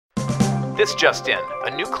This just in, a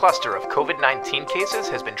new cluster of COVID-19 cases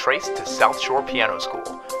has been traced to South Shore Piano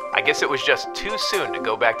School. I guess it was just too soon to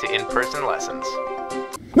go back to in-person lessons.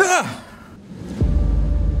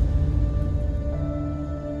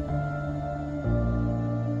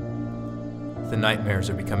 The nightmares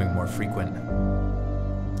are becoming more frequent.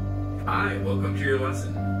 Hi, welcome to your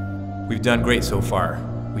lesson. We've done great so far.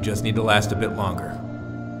 We just need to last a bit longer.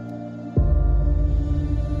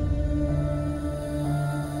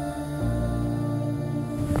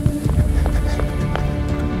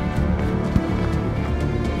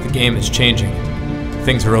 The game is changing.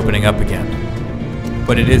 Things are opening up again.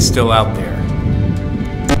 But it is still out there.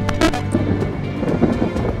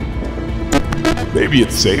 Maybe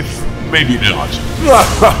it's safe, maybe not.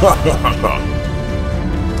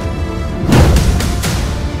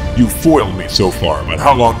 You foiled me so far, but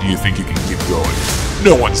how long do you think you can keep going?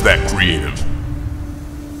 No one's that creative.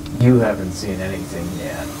 You haven't seen anything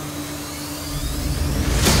yet.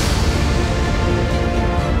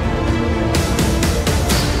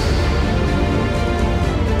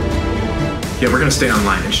 Yeah, we're gonna stay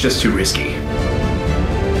online. It's just too risky.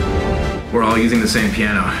 We're all using the same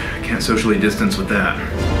piano. Can't socially distance with that.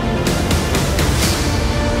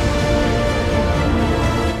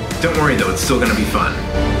 Don't worry though, it's still gonna be fun.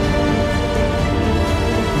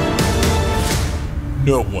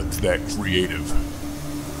 No one's that creative.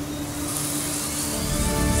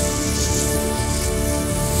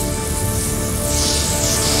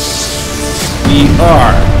 We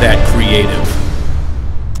are that creative.